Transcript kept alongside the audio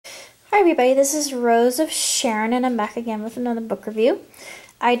Hi everybody, this is Rose of Sharon and I'm back again with another book review.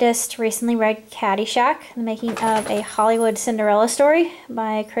 I just recently read Caddyshack, the making of a Hollywood Cinderella story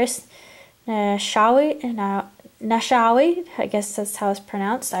by Chris Nashawi. I guess that's how it's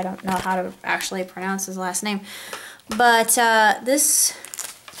pronounced. I don't know how to actually pronounce his last name. But this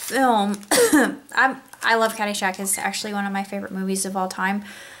film, I love Caddyshack. It's actually one of my favorite movies of all time.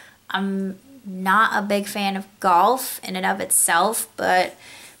 I'm not a big fan of golf in and of itself, but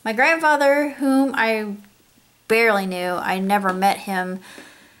my grandfather, whom I barely knew, I never met him,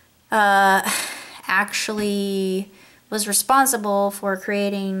 actually was responsible for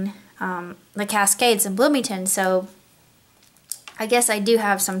creating the Cascades in Bloomington. So I guess I do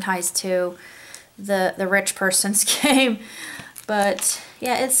have some ties to the rich person's game. But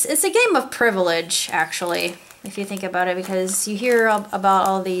yeah, it's a game of privilege, actually, if you think about it, because you hear about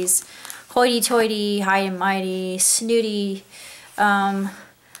all these hoity-toity, high and mighty, snooty,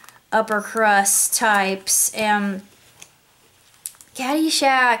 upper crust types, and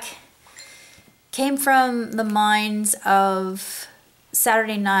Caddyshack came from the minds of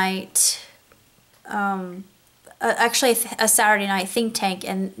Saturday night, actually a Saturday night think tank,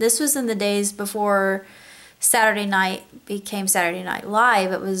 and this was in the days before Saturday night became Saturday Night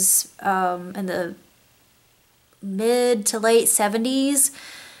Live. It was in the mid to late 70s,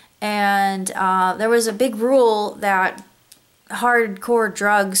 and there was a big rule that hardcore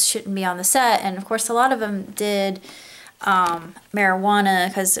drugs shouldn't be on the set, and of course a lot of them did marijuana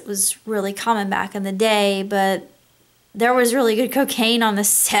because it was really common back in the day, but there was really good cocaine on the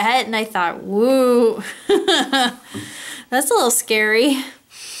set, and I thought, woo, that's a little scary.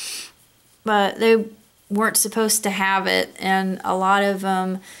 But they weren't supposed to have it, and a lot of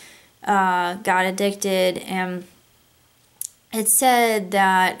them got addicted, and it said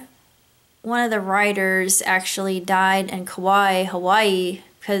that one of the writers actually died in Kauai, Hawaii,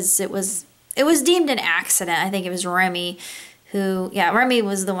 because it was deemed an accident. I think it was Remy Remy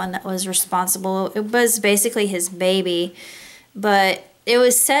was the one that was responsible. It was basically his baby, but it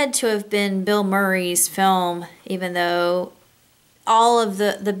was said to have been Bill Murray's film, even though all of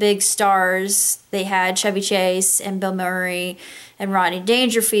the big stars, they had Chevy Chase and Bill Murray and Rodney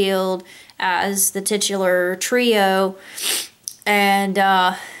Dangerfield as the titular trio, and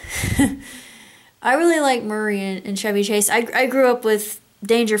I really like Murray and Chevy Chase. I grew up with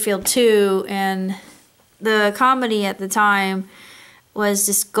Dangerfield too, and the comedy at the time was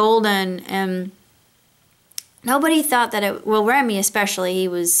just golden, and nobody thought that it, well, Remy especially, he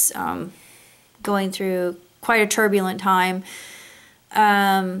was going through quite a turbulent time,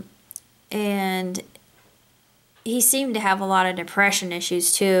 and he seemed to have a lot of depression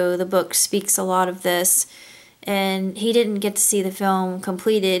issues too. The book speaks a lot of this, and he didn't get to see the film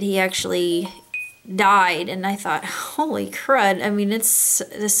completed. He actually died, and I thought, holy crud. I mean, it's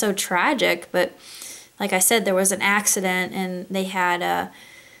so tragic, but like I said, there was an accident, and they had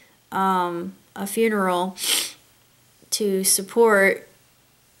a funeral to support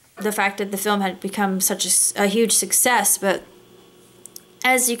the fact that the film had become such a huge success. But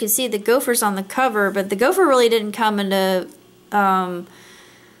as you can see, the gopher's on the cover, but the gopher really didn't come into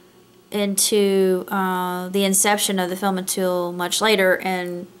the inception of the film until much later,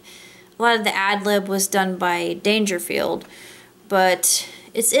 and a lot of the ad-lib was done by Dangerfield. But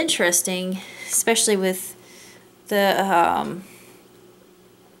it's interesting, especially with the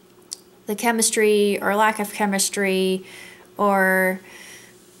chemistry or lack of chemistry, or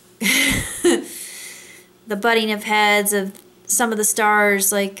the butting of heads of some of the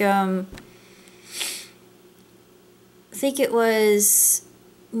stars, like I think it was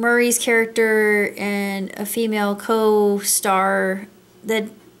Murray's character and a female co-star that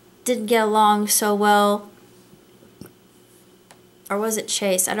didn't get along so well. Or was it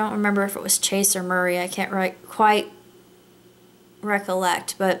Chase? I don't remember if it was Chase or Murray. I can't quite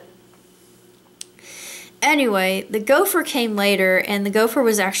recollect. But anyway, the gopher came later, and the gopher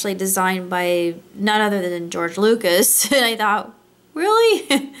was actually designed by none other than George Lucas. And I thought,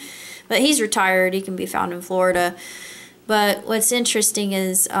 really? But he's retired. He can be found in Florida. But what's interesting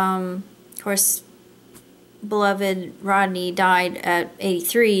is, of course, beloved Rodney died at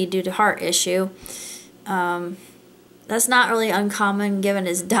 83 due to heart issue. That's not really uncommon given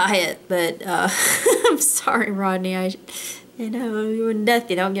his diet, but I'm sorry, Rodney. You in death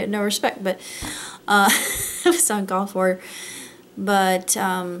you don't get no respect, but it was uncalled for. But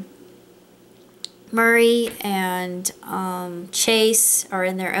Murray and Chase are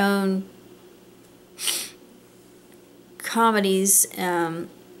in their own comedies.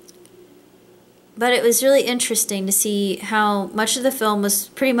 But it was really interesting to see how much of the film was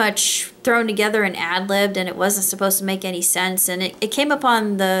pretty much thrown together and ad-libbed, and it wasn't supposed to make any sense. And it came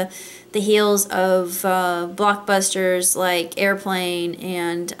upon the the heels of blockbusters like Airplane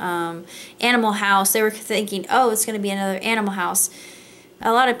and Animal House. They were thinking, oh, it's going to be another Animal House.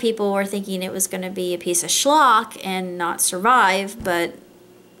 A lot of people were thinking it was going to be a piece of schlock and not survive, but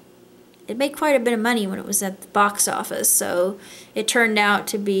it made quite a bit of money when it was at the box office, so it turned out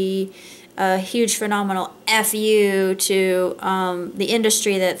to be a huge phenomenal FU to the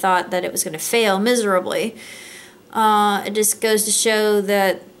industry that thought that it was going to fail miserably. It just goes to show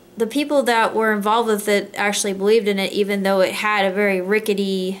that the people that were involved with it actually believed in it, even though it had a very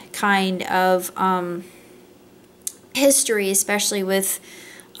rickety kind of history, especially with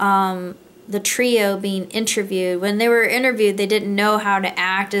the trio being interviewed. When they were interviewed, they didn't know how to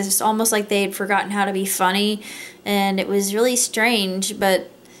act. It's almost like they had forgotten how to be funny, and it was really strange, but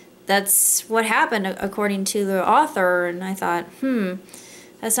that's what happened according to the author. And I thought,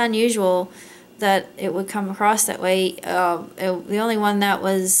 that's unusual that it would come across that way. The only one that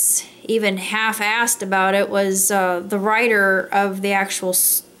was even half-assed about it was the writer of the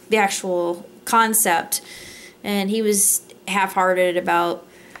actual concept, and he was half-hearted about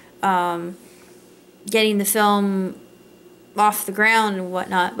getting the film off the ground and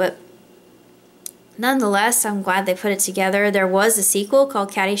whatnot. But nonetheless, I'm glad they put it together. There was a sequel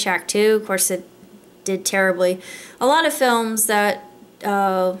called Caddyshack 2. Of course, it did terribly. A lot of films that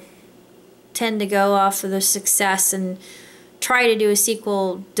tend to go off of their success and try to do a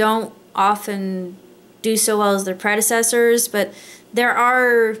sequel don't often do so well as their predecessors, but there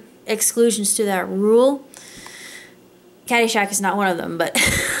are exclusions to that rule. Caddyshack is not one of them, but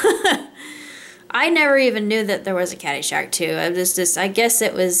I never even knew that there was a Caddyshack 2. I guess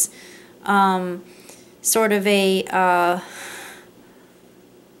it was sort of a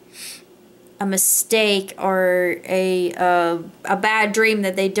mistake or a bad dream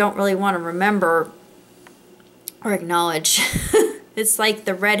that they don't really want to remember or acknowledge. It's like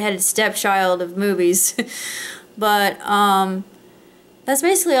the redheaded stepchild of movies. But that's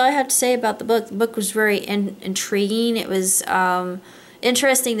basically all I have to say about the book. The book was very intriguing. It was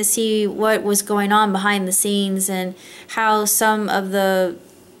interesting to see what was going on behind the scenes and how some of the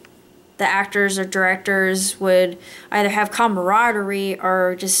actors or directors would either have camaraderie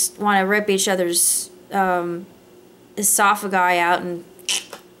or just want to rip each other's esophagi out and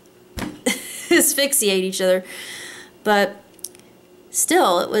asphyxiate each other. But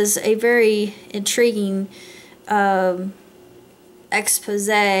still, it was a very intriguing expose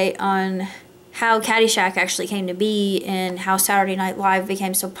on how Caddyshack actually came to be and how Saturday Night Live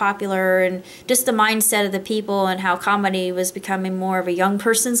became so popular, and just the mindset of the people and how comedy was becoming more of a young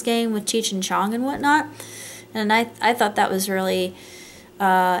person's game with Cheech and Chong and whatnot. And I thought that was really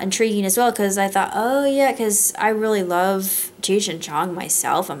intriguing as well, because I thought, oh yeah, because I really love Cheech and Chong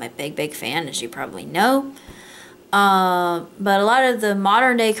myself. I'm a big fan, as you probably know. But a lot of the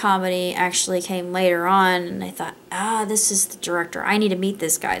modern day comedy actually came later on, and I thought, this is the director. I need to meet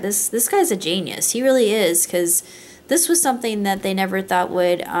this guy. This guy's a genius. He really is, because this was something that they never thought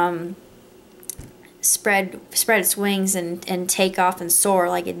would spread its wings and take off and soar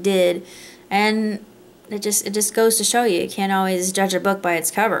like it did. And it just goes to show you can't always judge a book by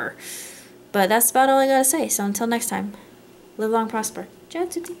its cover. But that's about all I gotta say. So until next time, live long, prosper. Ciao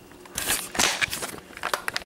tutti.